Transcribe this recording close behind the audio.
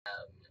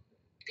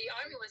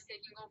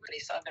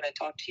So I'm going to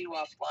talk to you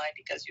offline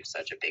because you have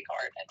such a big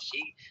heart, and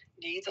she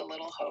needs a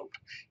little hope.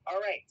 All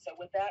right. So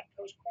with that,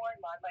 Coach Corn,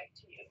 my mic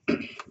to you.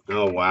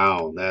 Oh,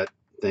 wow.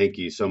 Thank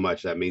you so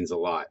much. That means a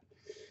lot.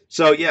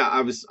 So yeah,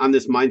 I was on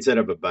this mindset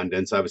of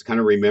abundance. I was kind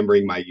of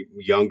remembering my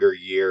younger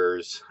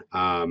years,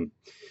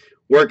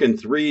 working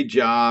three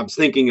jobs,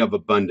 thinking of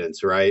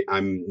abundance, right?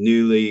 I'm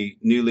newly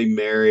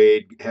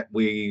married.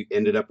 We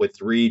ended up with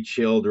three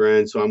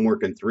children, so I'm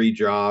working three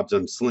jobs.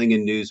 I'm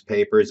slinging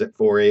newspapers at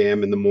 4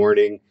 a.m. in the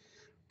morning,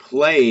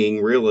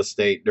 playing real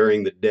estate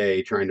during the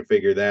day, trying to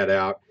figure that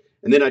out.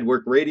 And then I'd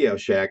work Radio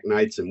Shack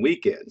nights and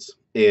weekends.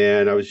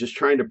 And I was just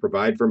trying to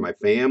provide for my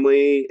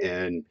family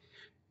and,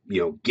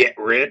 get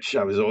rich.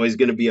 I was always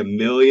going to be a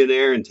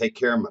millionaire and take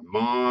care of my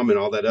mom and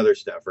all that other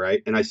stuff,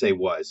 right? And I say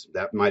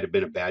that might have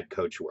been a bad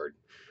coach word.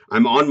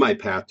 I'm on my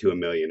path to a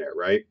millionaire,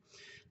 right?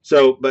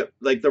 So, but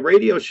like the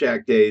Radio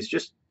Shack days,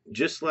 just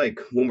like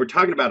when we're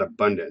talking about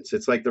abundance,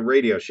 it's like the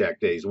Radio Shack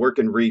days,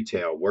 working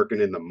retail,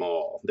 working in the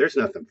mall. There's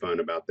nothing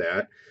fun about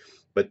that.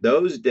 But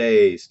those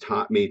days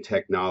taught me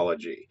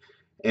technology.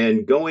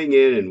 And going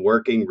in and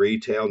working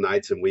retail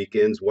nights and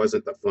weekends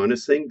wasn't the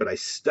funnest thing, but I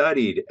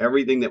studied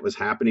everything that was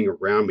happening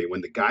around me.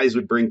 When the guys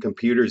would bring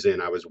computers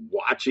in, I was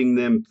watching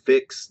them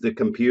fix the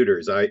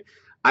computers. I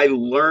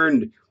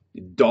learned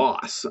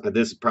DOS.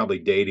 This is probably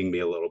dating me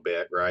a little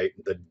bit, right?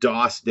 The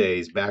DOS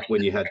days back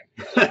when you had.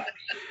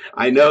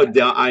 I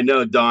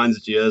know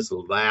Don's just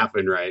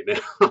laughing right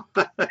now.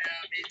 Yeah,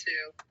 me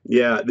too.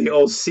 Yeah, the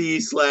old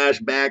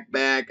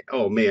C/back.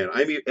 Oh man,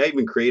 I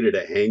even created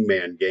a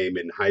hangman game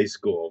in high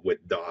school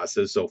with DOS.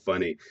 It's so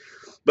funny.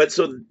 But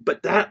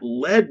that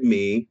led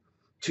me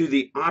to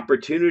the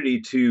opportunity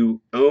to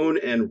own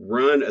and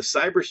run a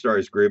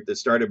Cyberstars group that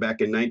started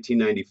back in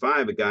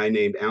 1995. A guy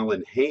named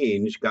Alan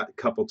Hange got a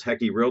couple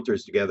techie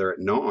realtors together at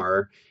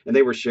NAR, and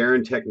they were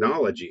sharing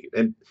technology.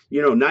 And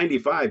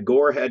 95,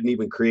 Gore hadn't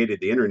even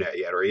created the internet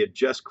yet, or he had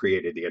just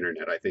created the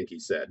internet, I think he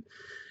said.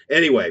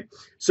 Anyway,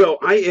 so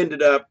I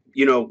ended up,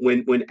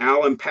 when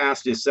Alan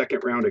passed his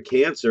second round of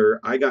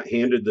cancer, I got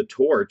handed the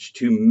torch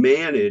to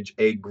manage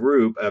a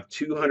group of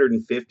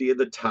 250 of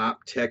the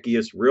top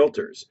techiest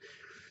realtors.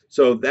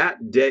 So that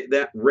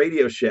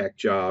Radio Shack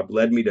job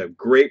led me to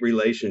great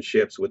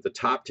relationships with the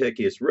top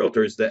techiest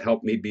realtors that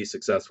helped me be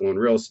successful in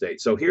real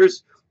estate. So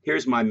here's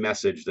my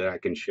message that I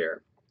can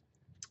share.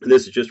 And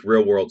this is just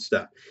real world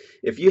stuff.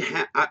 If you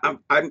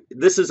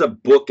this is a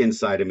book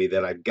inside of me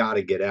that I've got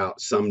to get out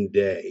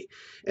someday.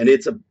 And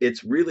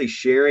it's really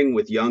sharing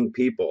with young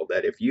people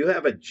that if you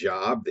have a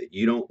job that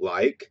you don't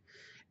like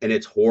and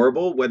it's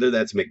horrible, whether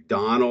that's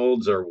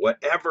McDonald's or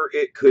whatever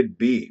it could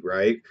be,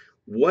 right?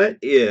 What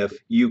if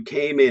you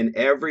came in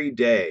every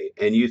day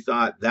and you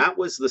thought that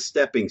was the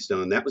stepping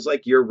stone? That was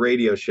like your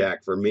Radio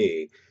Shack for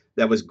me,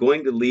 that was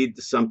going to lead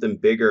to something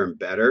bigger and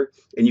better.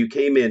 And you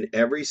came in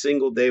every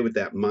single day with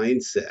that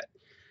mindset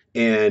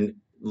and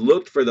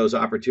looked for those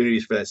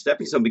opportunities for that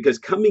stepping stone, because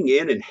coming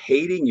in and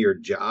hating your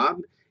job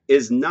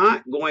is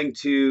not going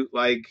to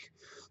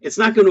it's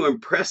not going to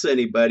impress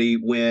anybody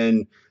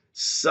when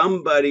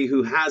somebody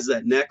who has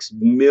that next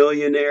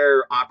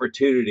millionaire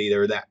opportunity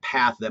or that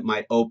path that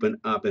might open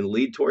up and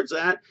lead towards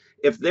that,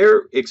 if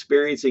they're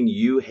experiencing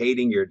you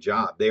hating your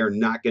job, they are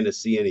not going to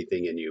see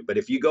anything in you. But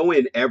if you go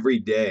in every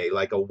day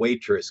like a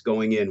waitress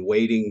going in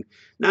waiting,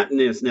 not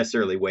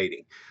necessarily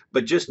waiting,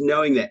 but just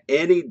knowing that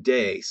any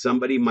day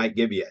somebody might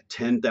give you a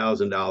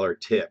 $10,000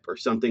 tip or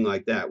something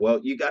like that, well,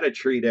 you got to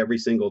treat every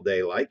single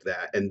day like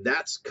that. And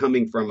that's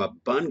coming from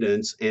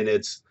abundance, and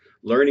it's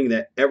learning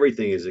that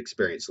everything is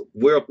experience.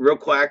 Real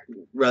quick,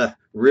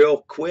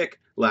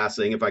 last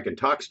thing, if I can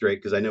talk straight,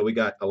 because I know we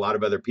got a lot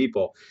of other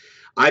people.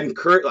 I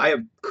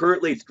have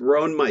currently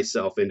thrown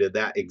myself into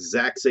that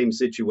exact same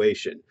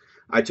situation.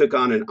 I took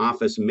on an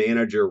office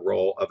manager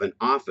role of an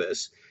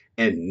office,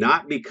 and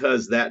not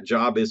because that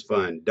job is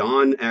fun.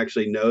 Dawn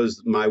actually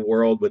knows my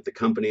world with the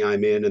company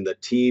I'm in and the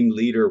team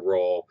leader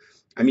role.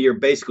 I mean, you're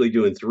basically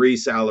doing 3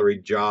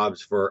 salaried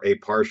jobs for a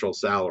partial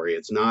salary.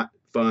 It's not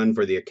fun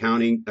for the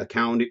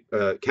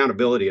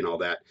accountability and all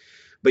that.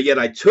 But yet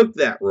I took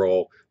that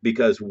role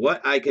because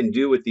what I can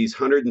do with these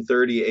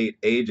 138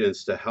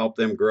 agents to help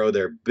them grow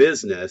their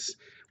business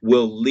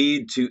will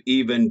lead to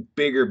even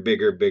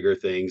bigger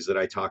things that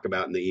I talk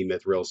about in the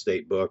E-Myth real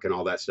estate book and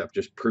all that stuff,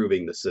 just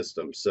proving the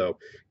system. So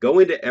go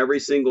into every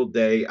single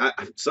day.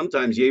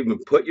 Sometimes you even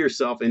put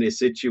yourself in a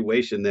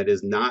situation that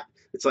is not,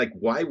 it's like,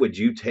 why would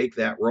you take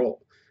that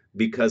role?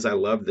 Because I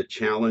love the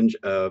challenge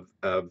of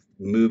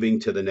moving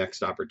to the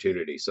next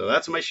opportunity. So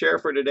that's my share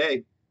for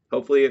today.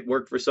 Hopefully it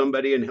worked for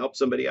somebody and helped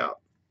somebody out.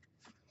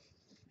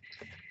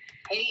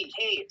 Hey,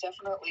 it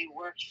definitely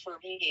worked for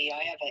me.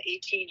 I have an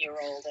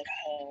 18-year-old at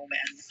home,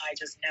 and I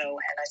just know,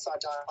 and I saw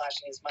Don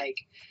flashing his mic,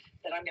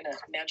 that I'm going to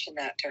mention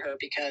that to her,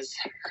 because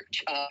her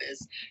job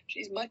is,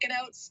 she's mucking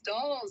out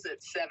stalls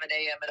at 7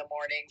 a.m. in the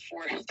morning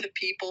for the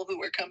people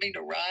who are coming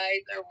to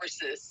ride their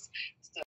horses.